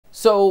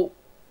So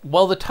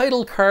while the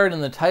title card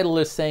and the title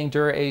is saying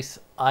Dura-Ace,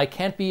 I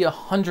can't be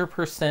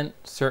 100%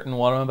 certain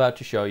what I'm about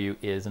to show you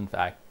is in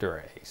fact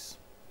Dura-Ace.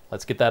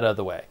 Let's get that out of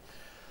the way.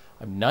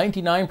 I'm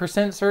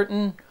 99%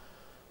 certain,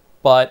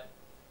 but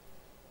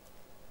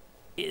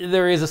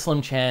there is a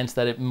slim chance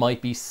that it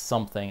might be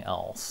something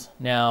else.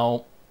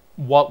 Now,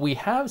 what we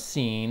have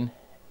seen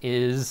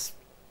is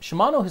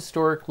Shimano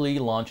historically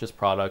launches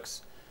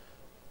products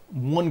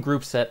one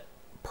group set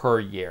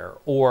per year,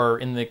 or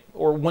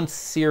one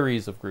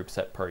series of group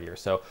set per year.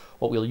 So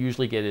what we'll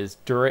usually get is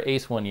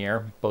Dura-Ace one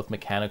year, both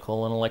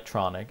mechanical and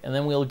electronic, and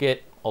then we'll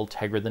get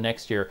Ultegra the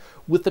next year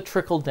with the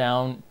trickle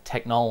down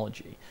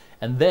technology.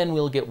 And then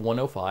we'll get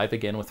 105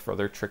 again with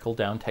further trickle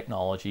down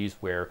technologies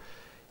where,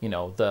 you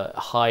know, the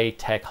high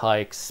tech, high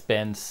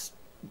expense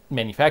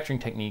manufacturing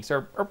techniques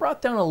are brought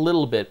down a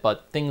little bit,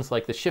 but things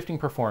like the shifting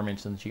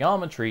performance and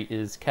geometry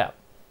is kept.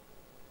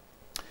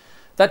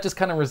 That just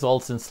kind of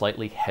results in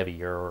slightly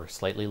heavier or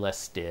slightly less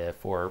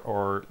stiff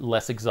or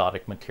less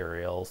exotic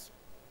materials.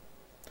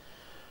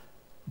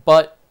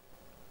 But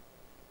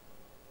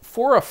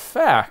for a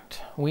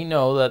fact, we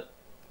know that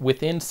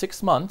within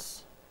 6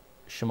 months,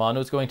 Shimano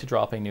is going to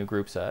drop a new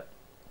group set,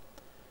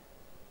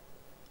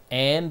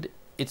 and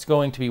it's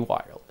going to be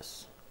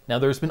wireless. Now,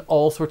 there's been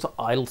all sorts of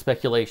idle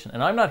speculation,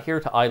 and I'm not here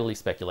to idly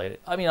speculate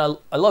it. I mean,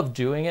 I love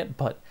doing it,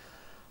 but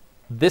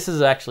this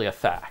is actually a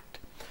fact.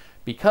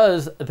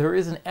 Because there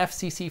is an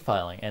FCC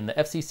filing, and the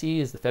FCC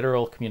is the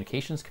Federal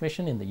Communications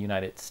Commission in the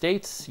United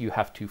States. You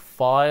have to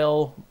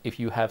file if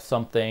you have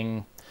something,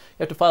 you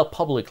have to file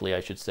publicly, I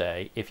should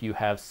say, if you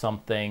have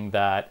something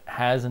that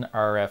has an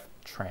RF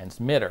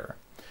transmitter.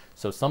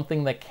 So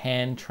something that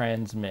can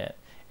transmit.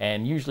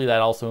 And usually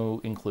that also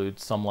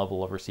includes some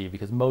level of receive,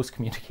 because most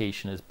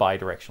communication is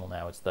bidirectional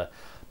now. It's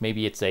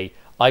maybe it's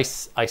I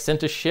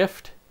sent a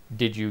shift,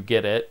 did you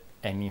get it?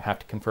 And you have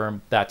to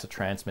confirm that's a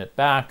transmit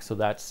back, so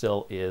that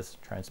still is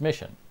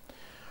transmission.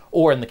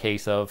 Or in the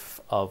case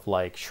of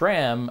like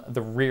SRAM,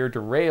 the rear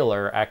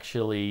derailleur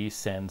actually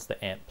sends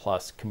the ANT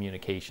plus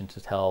communication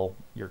to tell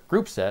your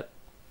group set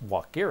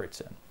what gear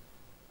it's in.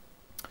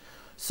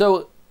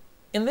 So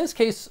in this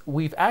case,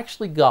 we've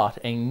actually got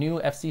a new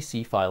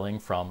FCC filing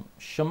from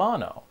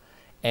Shimano,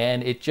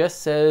 and it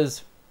just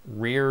says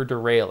rear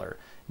derailleur.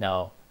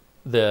 Now,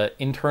 the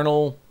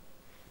internal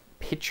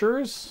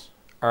pictures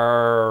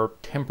are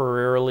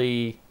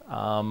temporarily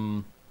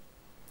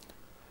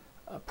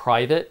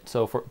private,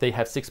 so they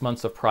have 6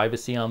 months of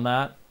privacy on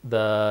that.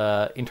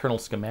 The internal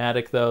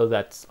schematic, though,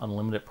 that's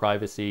unlimited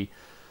privacy.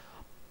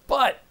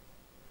 But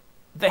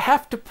they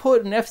have to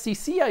put an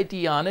FCC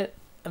ID on it,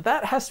 and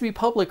that has to be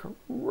public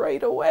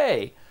right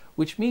away,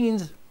 which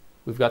means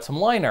we've got some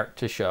line art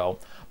to show.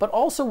 But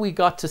also we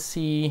got to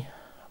see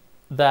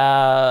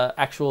the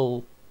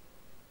actual,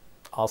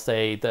 I'll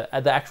say, the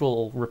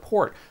actual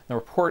report. The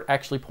report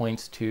actually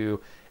points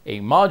to a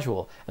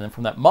module, and then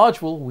from that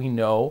module we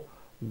know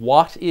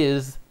what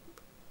is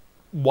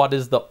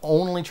the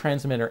only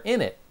transmitter in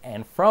it,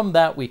 and from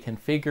that we can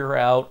figure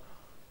out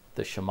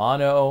the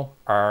Shimano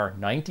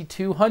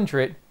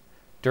R9200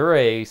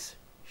 Dura-Ace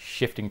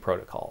shifting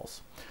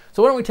protocols.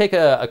 So why don't we take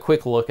a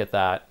quick look at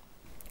that.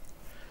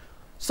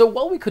 So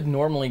while we could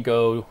normally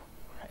go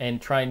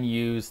and try and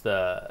use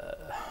the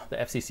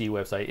FCC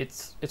website,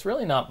 it's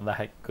really not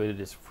that good.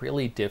 It's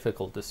really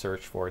difficult to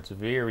search for. It's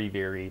very,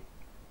 very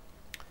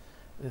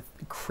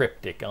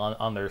cryptic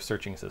on their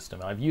searching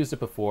system. I've used it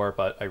before,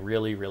 but I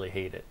really, really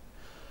hate it.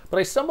 But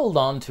I stumbled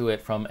onto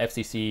it from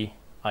fccid.io.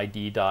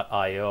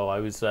 I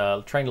was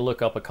trying to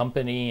look up a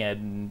company,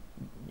 and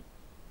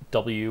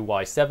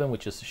WY7,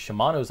 which is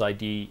Shimano's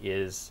ID,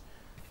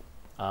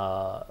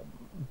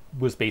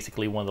 was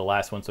basically one of the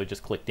last ones, so I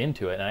just clicked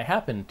into it, and I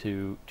happened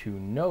to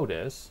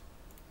notice,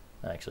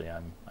 actually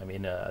I'm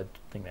in a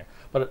thing there,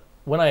 but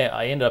when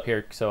I ended up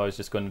here, so I was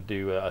just going to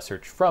do a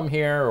search from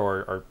here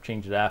or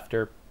change it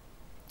after,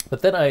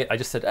 but then I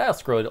just said, I'll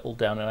scroll it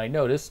down, and I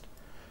noticed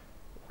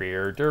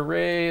rear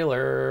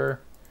derailleur,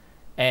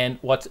 and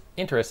what's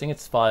interesting,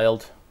 it's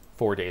filed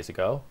 4 days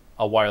ago.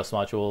 A wireless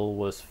module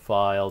was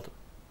filed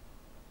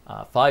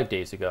 5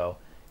 days ago,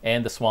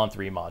 and the Swan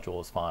 3 module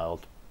was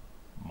filed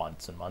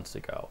months and months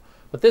ago.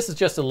 But this is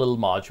just a little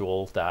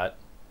module that,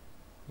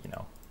 you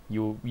know,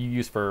 you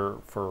use for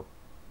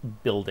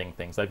building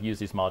things. I've used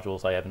these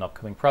modules. I have an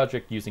upcoming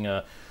project using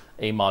a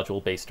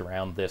module based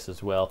around this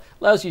as well.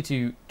 Allows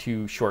you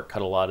to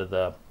shortcut a lot of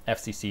the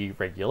FCC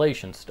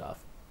regulation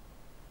stuff.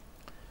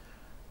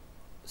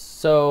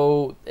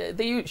 So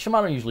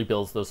Shimano usually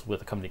builds those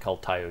with a company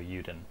called Taiyo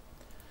Yuden.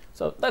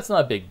 So that's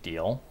not a big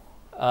deal.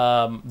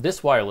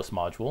 This wireless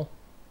module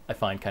I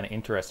find kind of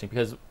interesting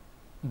because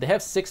they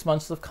have 6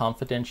 months of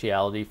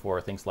confidentiality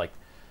for things like,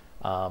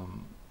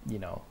 you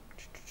know,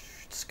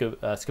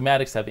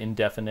 schematics have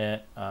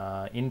indefinite,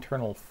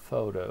 internal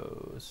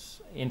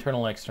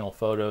and external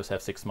photos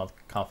have 6 month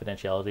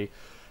confidentiality.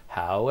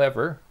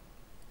 However,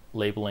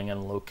 labeling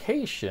and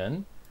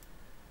location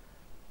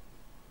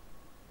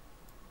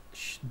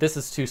this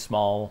is too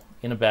small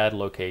in a bad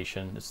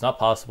location. It's not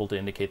possible to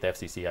indicate the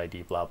FCC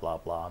ID, blah, blah,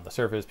 blah, on the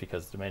surface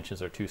because the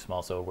dimensions are too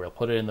small, so we'll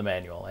put it in the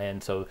manual.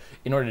 And so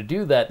in order to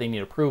do that, they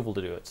need approval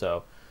to do it.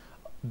 So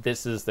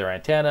this is their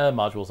antenna,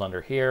 module's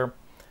under here.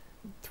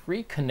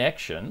 3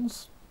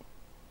 connections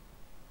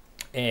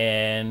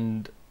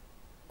and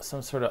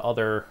some sort of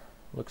other,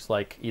 looks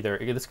like either,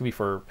 this could be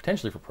for,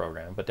 potentially for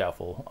programming, but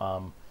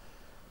doubtful,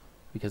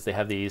 because they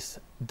have these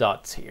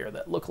dots here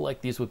that look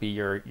like these would be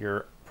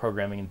your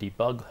programming and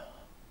debug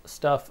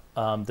stuff.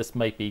 This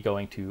might be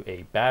going to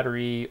a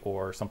battery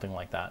or something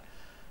like that.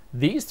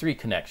 These 3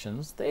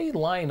 connections, they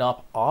line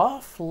up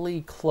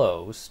awfully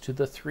close to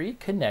the 3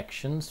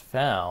 connections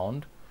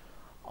found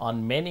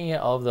on many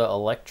of the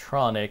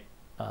electronic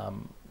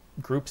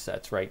group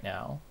sets right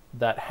now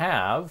that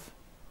have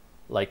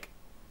like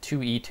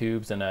 2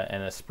 E-tubes and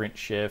a sprint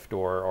shift,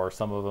 or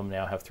some of them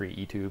now have 3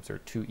 E-tubes or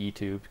 2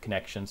 E-tube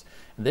connections.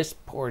 And this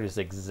port is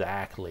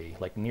exactly,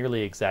 like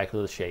nearly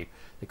exactly the shape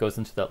that goes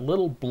into that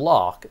little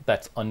block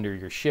that's under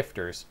your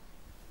shifters.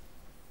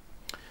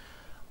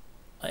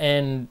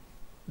 And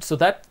so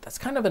that's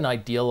kind of an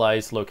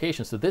idealized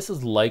location. So this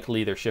is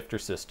likely their shifter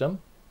system,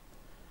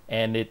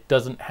 and it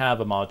doesn't have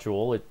a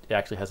module. It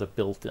actually has a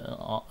built-in,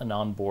 an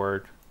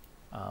onboard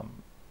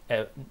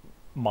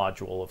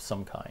module of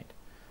some kind.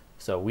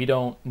 So we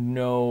don't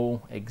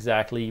know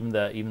exactly, even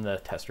the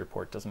test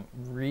report doesn't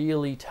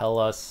really tell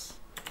us,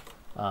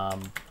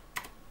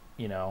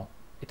 you know,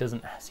 it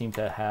doesn't seem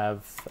to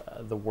have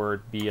the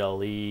word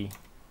BLE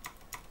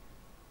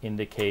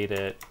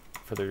indicated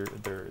for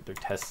their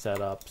test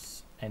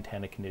setups,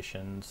 antenna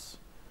conditions.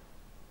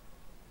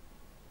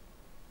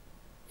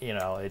 You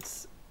know,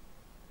 it's,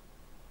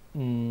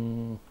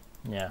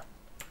 yeah.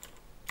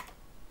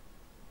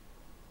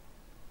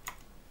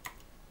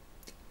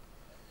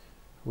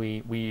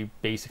 We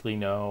basically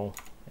know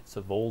it's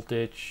a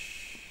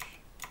voltage,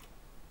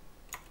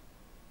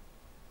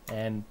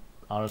 and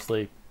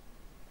honestly,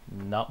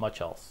 not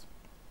much else.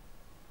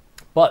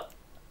 But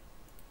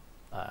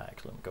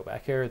actually, let me go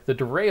back here. The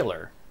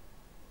derailleur,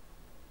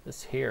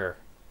 this here,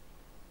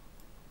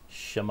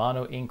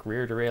 Shimano Inc.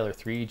 rear derailleur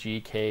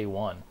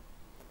 3GK1.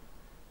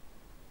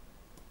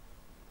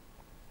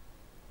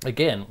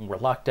 Again, we're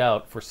locked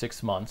out for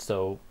 6 months,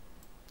 so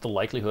the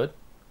likelihood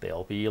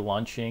they'll be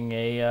launching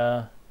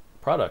a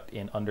product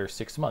in under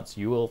 6 months.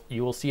 You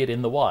will see it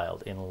in the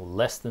wild in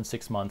less than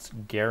 6 months,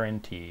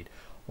 guaranteed,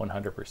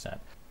 100%.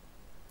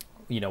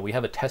 You know, we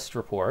have a test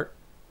report,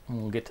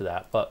 and we'll get to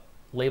that, but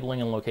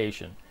labeling and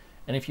location.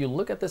 And if you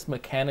look at this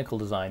mechanical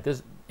design,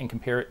 this, and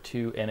compare it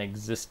to an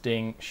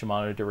existing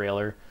Shimano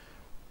derailleur,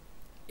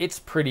 it's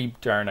pretty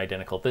darn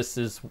identical. This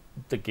is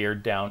the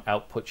geared down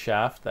output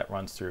shaft that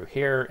runs through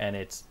here, and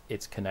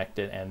it's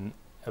connected, and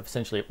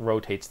essentially it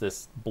rotates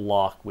this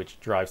block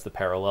which drives the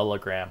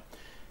parallelogram.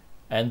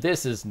 And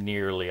this is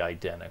nearly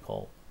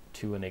identical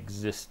to an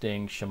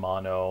existing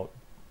Shimano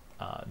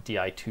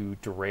Di2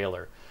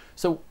 derailleur.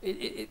 So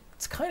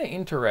it's kind of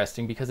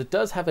interesting because it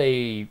does have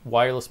a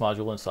wireless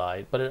module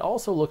inside, but it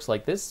also looks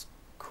like this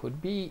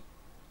could be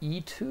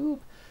E-tube.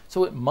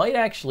 So it might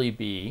actually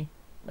be,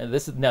 and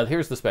this is, now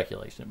here's the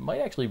speculation, it might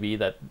actually be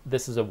that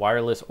this is a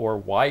wireless or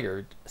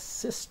wired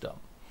system.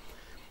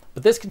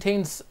 But this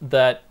contains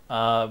that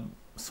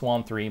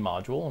Swan 3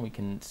 module, and we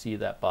can see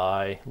that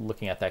by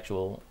looking at the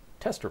actual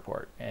test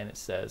report, and it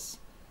says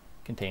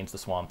contains the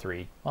Swan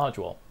 3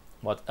 module.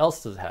 What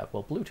else does it have?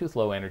 Well, Bluetooth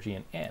Low Energy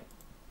and ANT.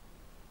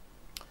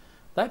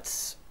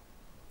 That's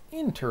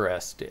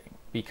interesting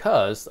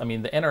because, I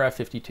mean, the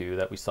NRF52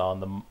 that we saw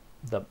in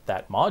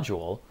that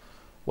module,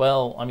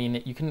 well, I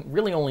mean, you can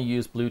really only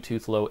use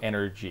Bluetooth Low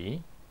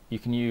Energy. You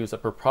can use a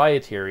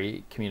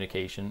proprietary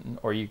communication,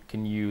 or you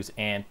can use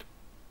ANT,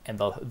 and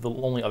the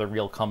only other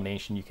real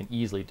combination you can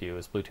easily do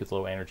is Bluetooth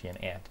Low Energy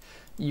and ANT.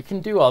 You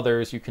can do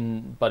others, you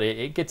can, but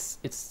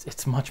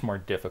it's much more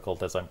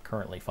difficult, as I'm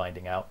currently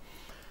finding out.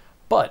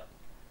 But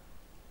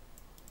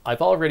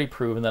I've already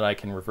proven that I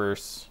can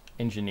reverse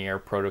engineer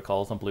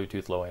protocols on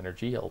Bluetooth Low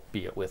Energy,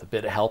 albeit with a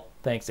bit of help,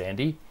 thanks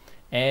Andy.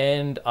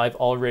 And I've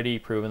already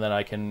proven that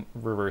I can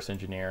reverse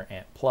engineer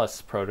ANT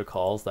Plus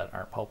protocols that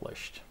aren't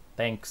published,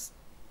 thanks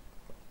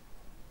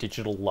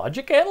Digital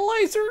Logic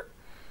Analyzer.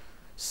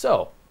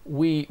 So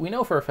we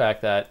know for a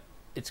fact that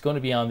it's going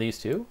to be on these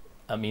two.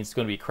 It means it's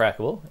going to be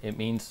crackable. It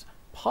means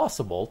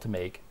possible to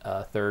make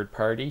a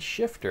third-party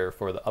shifter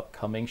for the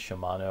upcoming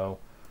Shimano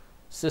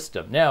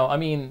system. Now, I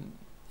mean,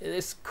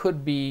 this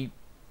could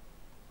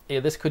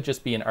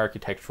just be an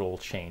architectural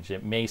change.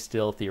 It may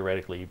still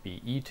theoretically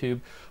be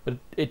E-tube, but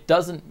it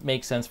doesn't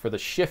make sense for the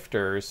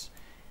shifters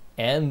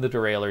and the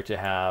derailleur to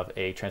have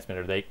a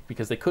transmitter.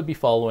 Because they could be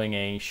following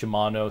a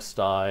Shimano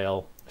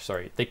style,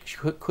 they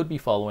could be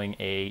following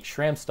a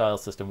SRAM style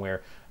system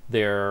where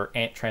their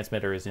ANT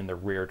transmitter is in the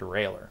rear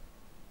derailleur.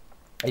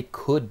 It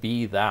could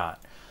be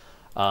that.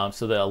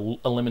 So they're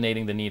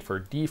eliminating the need for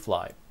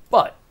D-fly.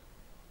 But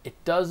it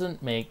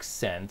doesn't make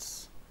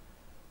sense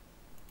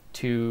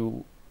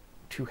to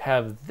to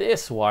have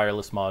this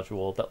wireless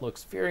module that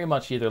looks very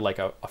much either like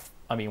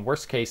I mean,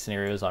 worst case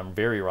scenarios, I'm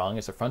very wrong,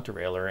 is a front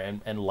derailleur,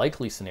 and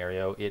likely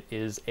scenario, it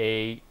is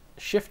a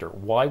shifter.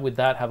 Why would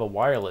that have a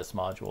wireless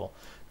module?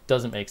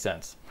 Doesn't make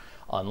sense.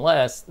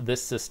 Unless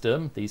this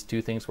system, these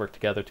two things work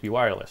together to be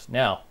wireless.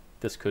 Now,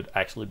 this could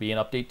actually be an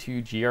update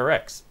to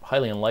GRX.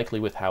 Highly unlikely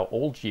with how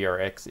old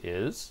GRX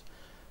is,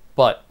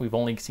 but we've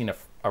only seen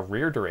a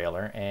rear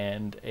derailleur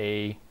and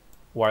a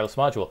wireless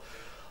module.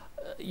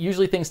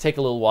 Usually things take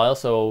a little while,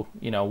 so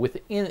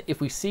if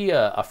we see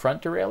a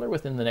front derailleur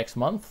within the next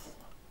month,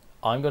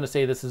 I'm going to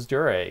say this is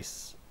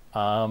Dura-Ace.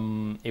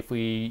 If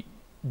we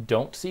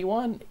don't see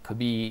one, it could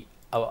be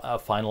a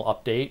final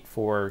update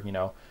for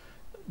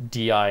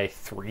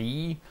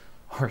DI3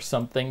 or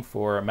something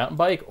for a mountain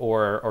bike,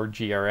 or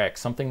GRX,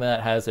 something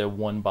that has a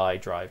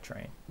 1x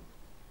drivetrain.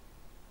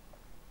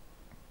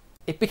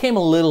 It became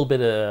a little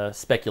bit of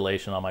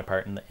speculation on my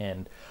part in the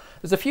end.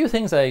 There's a few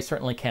things I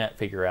certainly can't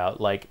figure out.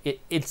 Like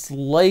it's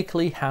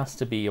likely has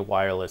to be a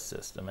wireless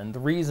system, and the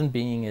reason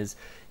being is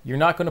you're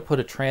not going to put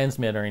a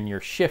transmitter in your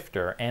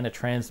shifter and a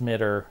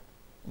transmitter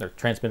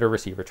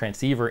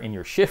receiver in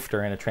your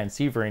shifter and a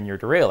transceiver in your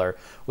derailleur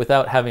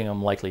without having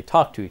them likely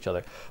talk to each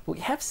other. But we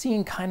have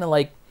seen kind of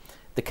like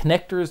the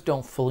connectors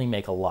don't fully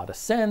make a lot of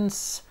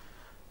sense.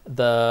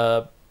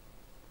 The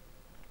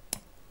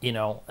rear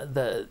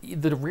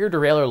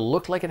derailleur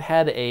looked like it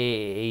had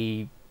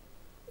a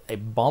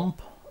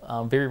bump,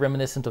 very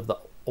reminiscent of the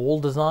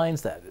old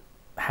designs that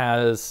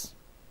has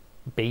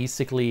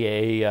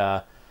basically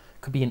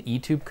could be an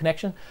E-tube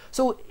connection.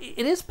 So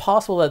it is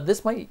possible that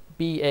this might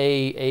be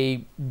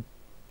a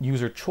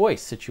user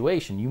choice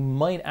situation. You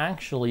might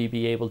actually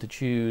be able to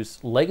choose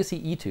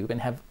legacy E-tube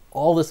and have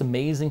all this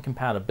amazing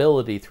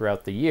compatibility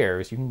throughout the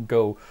years. You can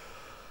go,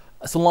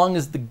 so long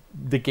as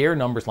the gear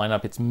numbers line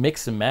up, it's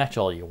mix and match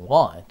all you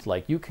want.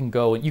 Like you can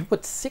go and you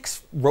put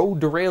 6 road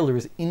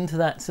derailleurs into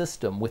that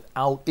system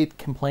without it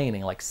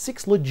complaining. Like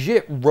 6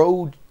 legit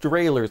road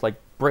derailleurs,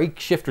 like brake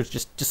shifters,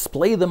 just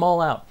display them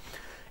all out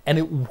and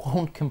it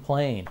won't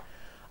complain.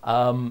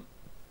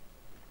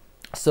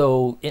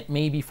 So it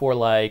may be for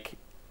like,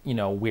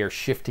 where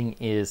shifting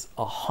is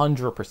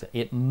 100%.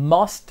 It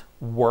must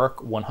work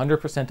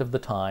 100% of the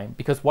time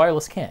because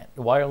wireless can't.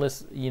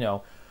 Wireless,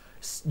 you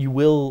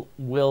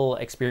will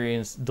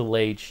experience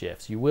delayed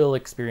shifts. You will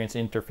experience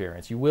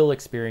interference. You will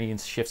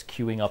experience shifts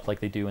queuing up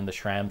like they do in the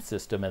SRAM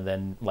system, and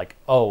then like,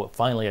 oh,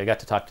 finally I got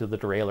to talk to the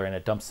derailleur and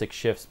it dumps 6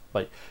 shifts,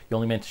 but you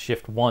only meant to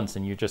shift once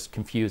and you're just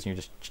confused and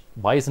you're just,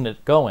 why isn't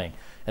it going?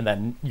 And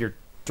then your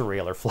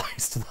derailleur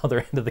flies to the other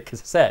end of the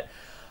cassette.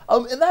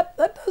 And that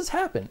does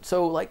happen.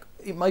 So like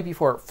it might be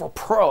for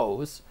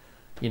pros,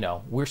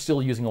 we're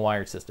still using a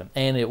wired system,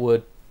 and it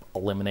would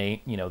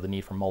eliminate the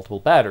need for multiple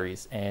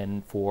batteries.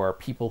 And for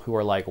people who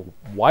are like,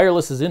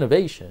 wireless is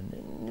innovation,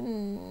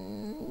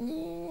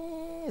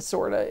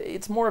 sort of,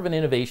 it's more of an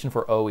innovation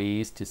for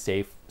OEs to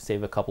save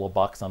a couple of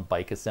bucks on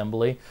bike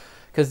assembly,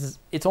 because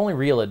its only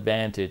real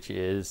advantage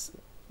is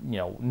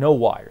no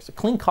wires. A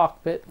cleaner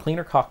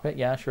cockpit,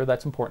 yeah, sure,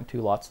 that's important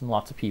to lots and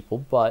lots of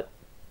people, but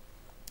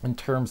in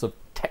terms of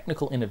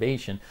technical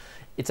innovation,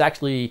 it's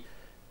actually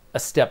a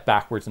step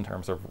backwards in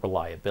terms of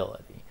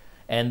reliability.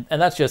 And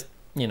that's just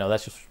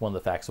that's just one of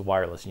the facts of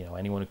wireless.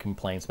 Anyone who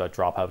complains about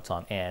dropouts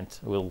on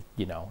ANT will,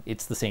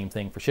 it's the same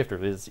thing for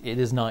shifters. It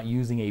is not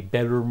using a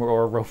better,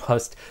 more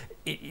robust,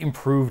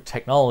 improved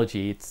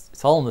technology.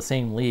 It's all in the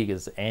same league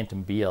as ANT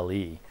and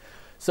BLE.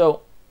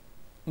 So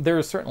there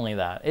is certainly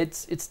that.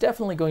 It's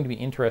definitely going to be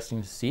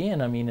interesting to see,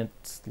 and I mean,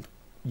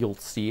 you'll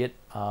see it.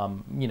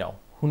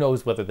 Who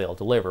knows whether they'll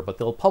deliver, but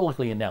they'll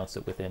publicly announce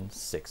it within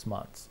 6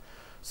 months.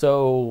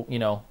 So,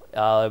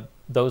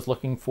 those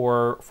looking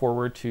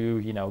forward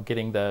to,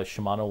 getting the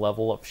Shimano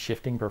level of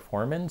shifting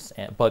performance,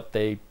 but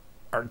they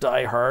are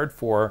die hard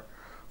for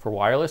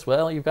wireless,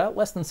 well, you've got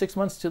less than 6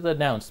 months to the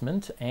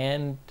announcement,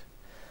 and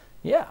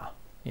yeah,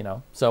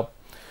 so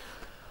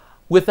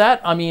with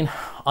that, I mean,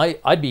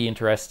 I'd be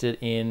interested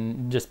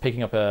in just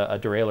picking up a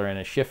derailleur and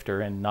a shifter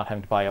and not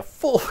having to buy a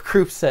full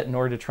group set in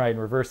order to try and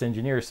reverse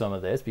engineer some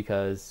of this,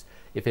 because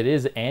if it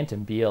is ANT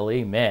and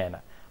BLE, man,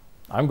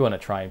 I'm going to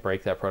try and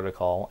break that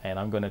protocol, and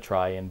I'm going to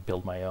try and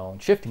build my own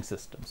shifting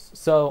systems.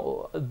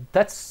 So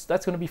that's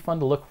going to be fun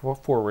to look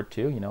forward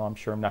to. I'm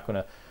sure I'm not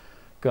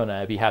going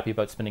to be happy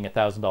about spending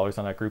 $1,000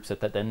 on a group set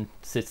that then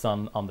sits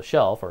on the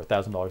shelf, or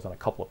 $1,000 on a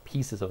couple of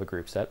pieces of a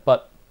group set,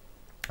 but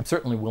I'm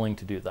certainly willing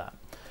to do that.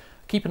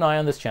 Keep an eye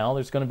on this channel.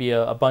 There's going to be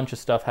a bunch of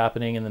stuff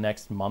happening in the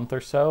next month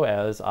or so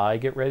as I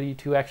get ready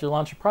to actually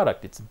launch a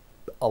product. It's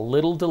a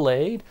little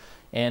delayed,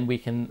 and we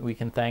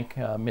can thank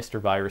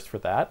Mr. Virus for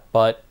that,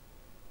 but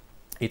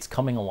it's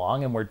coming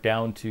along, and we're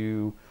down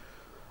to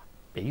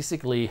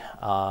basically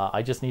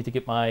I just need to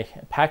get my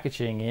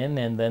packaging in,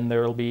 and then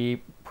there'll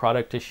be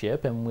product to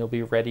ship, and we'll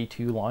be ready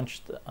to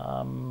launch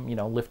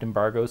lift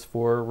embargoes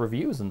for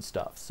reviews and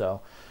stuff.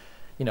 So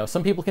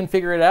some people can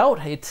figure it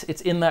out. It's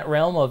in that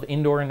realm of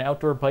indoor and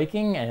outdoor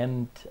biking,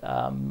 and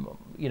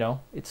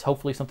it's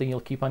hopefully something you'll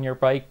keep on your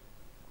bike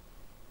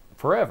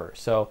forever.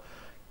 So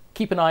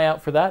keep an eye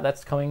out for that.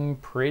 That's coming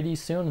pretty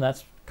soon.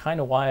 That's kind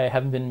of why I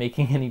haven't been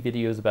making any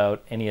videos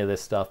about any of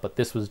this stuff, but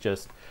this was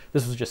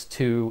just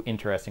too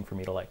interesting for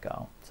me to let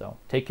go. So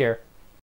take care.